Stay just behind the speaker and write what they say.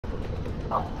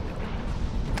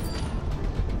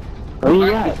Where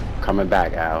you at? Coming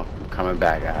back, Al. Coming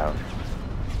back, Al.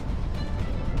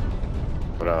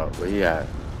 What up? Where you at?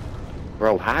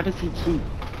 Bro, how does he keep...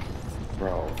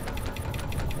 Bro.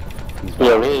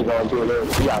 Yeah, we ain't gonna do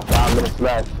it. We got 5 minutes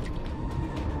left.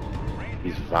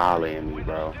 He's volleying me,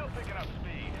 bro.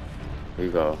 Here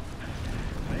you go.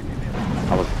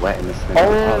 I was letting this thing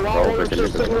up, bro, but the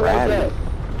nigga grabbed me.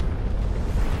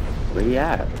 Where he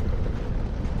at?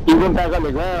 He went back on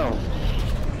the ground.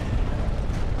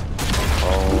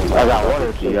 Oh, I got one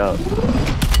or two. Up.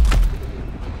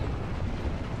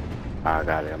 I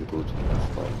got it. I'm Gucci. Let's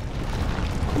go.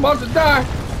 I'm about to die.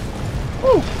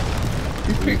 Woo.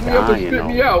 He picked me up and spit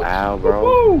me out. Ow, bro.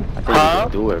 Woo. I think you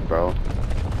can do it, bro.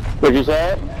 What you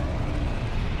said?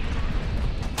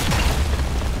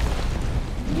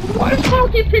 Why does Paul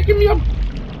keep picking me up?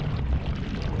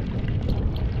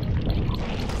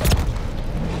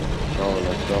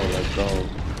 Let's go, let's go.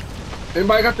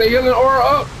 Anybody got the healing aura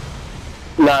up?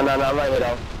 Nah, I'm right here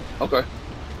though. Okay.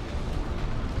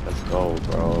 Let's go,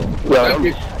 bro. Yo,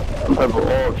 I'm purple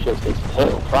orb shits. It's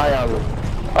fire on me.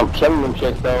 I'm killing them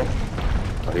shits though.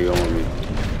 What are you on me?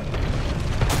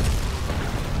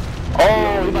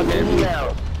 Oh, he about to hit me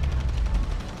now.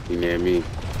 He near me.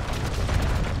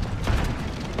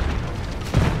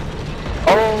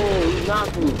 Oh, he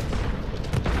knocked me.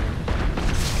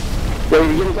 Yo,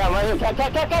 you get inside right here. Cat.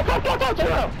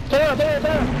 Turn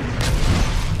around.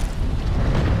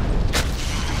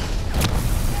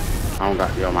 I don't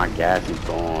got, yo, my gas is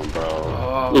gone,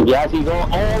 bro. Your gas is gone?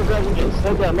 Oh, God, we just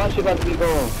said that. My shit about to be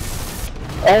gone.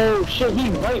 Oh, shit, he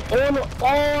right on the... Oh,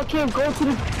 I can't go to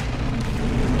the...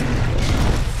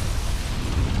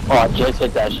 Oh, I just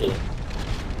hit that shit.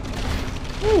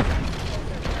 Woo.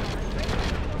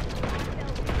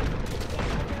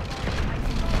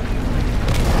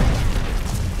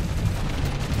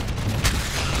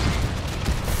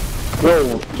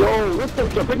 Yo, what the...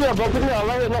 Yo, pick me up, bro. Pick me up.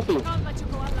 Right here, nothing.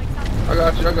 I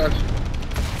got you. Yeah,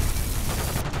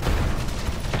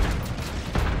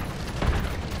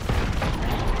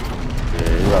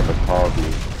 you have to call me.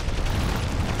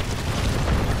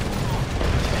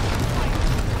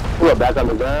 We're back on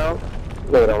the ground.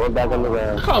 Wait, we're back on the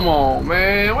ground. Come on,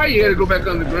 man. Why you had to go back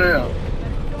underground?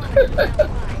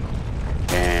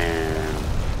 Damn.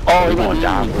 Oh, you gonna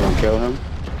die? We're gonna kill him?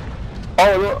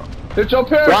 Oh, look. Hit your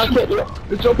parachute.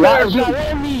 Hit your parachute. Not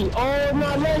letting me. Oh,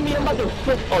 not letting me. I'm about to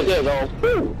flip. Oh, there you go.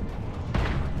 Woo.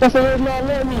 That's what it's not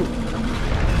letting me.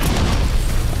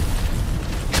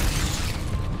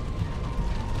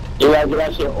 You gotta get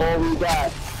that shit all we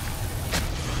got.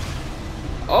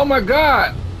 Oh my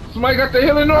God. Somebody got the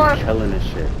healing aura? I'm killing this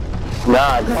shit.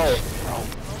 Nah, no.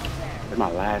 That's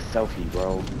my last selfie,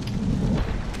 bro.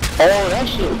 Oh, that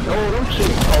shit. Oh, them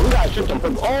shit. Oh, we gotta shoot them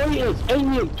from. Oh, he is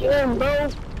aiming again, bro.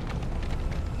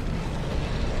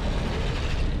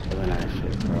 Killing that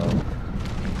shit, bro.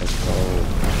 Let's go.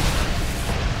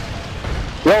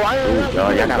 Yo, I ain't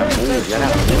y'all gotta move. Y'all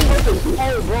gotta move.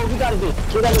 Oh, bro, we gotta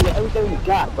get everything we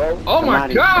got, bro. Oh my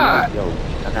God. Yo,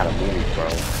 I gotta move, bro.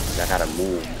 I gotta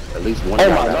move. At least one. Oh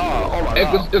my God. Oh my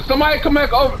God. If somebody come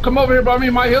over here by me,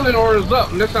 my healing aura is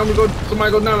up. Next time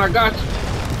somebody go down, I got you.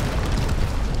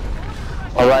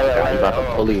 All right. He about to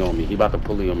pulley on me. He about to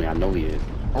pulley on me. I know he is.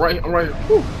 I'm right here.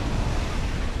 Whew.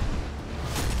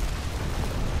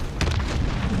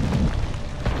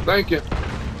 Thank you.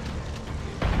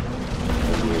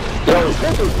 Yo,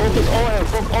 focus on him.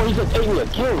 Oh, he just ate me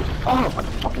again. Oh,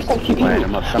 fucking man,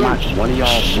 I'm up. Somebody, one of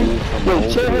y'all move from the whole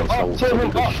field so we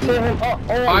can shoot.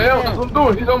 I am. That's what I'm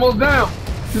doing. He's almost down.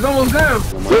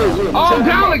 Oh, I'm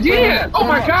down again. Oh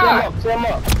my God.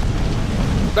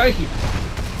 Thank you.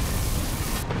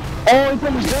 Oh, he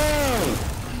put me down.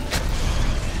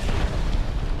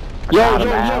 Yo, I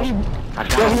got him.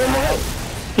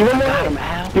 He went more.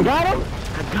 You got him?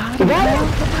 You got him?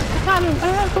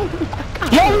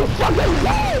 Yo, he fucking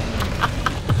dead!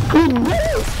 He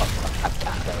dead!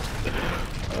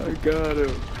 I got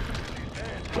him.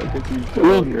 We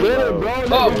did it, bro.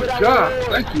 Oh my God.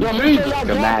 Thank you, Jesus.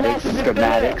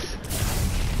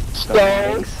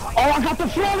 Schematics. Oh, I got the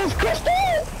flawless crystal!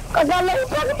 I got no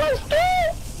fucking my skin!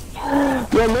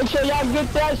 Yo, make sure y'all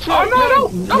get that shit. Oh,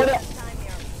 no.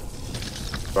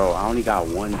 Bro, I only got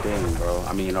one thing, bro.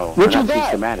 I mean, you know, what I you got two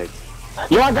got? schematics.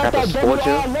 Yo, I got that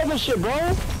Scorcher. leather shit, bro.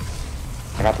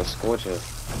 I got the Scorcher.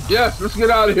 Yes, let's get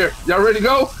out of here. Y'all ready to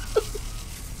go?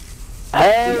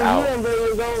 Hey, we ain't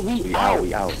ready to go. We out.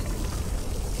 We out.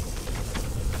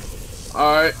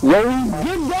 Alright. Yo, we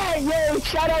did that, yo.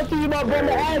 Shout out to you, my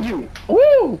brother Andrew.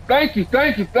 Woo! Thank you.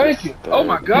 Oh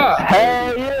my God.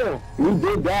 Hell yeah. We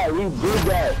did that. We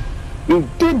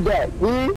did that, man.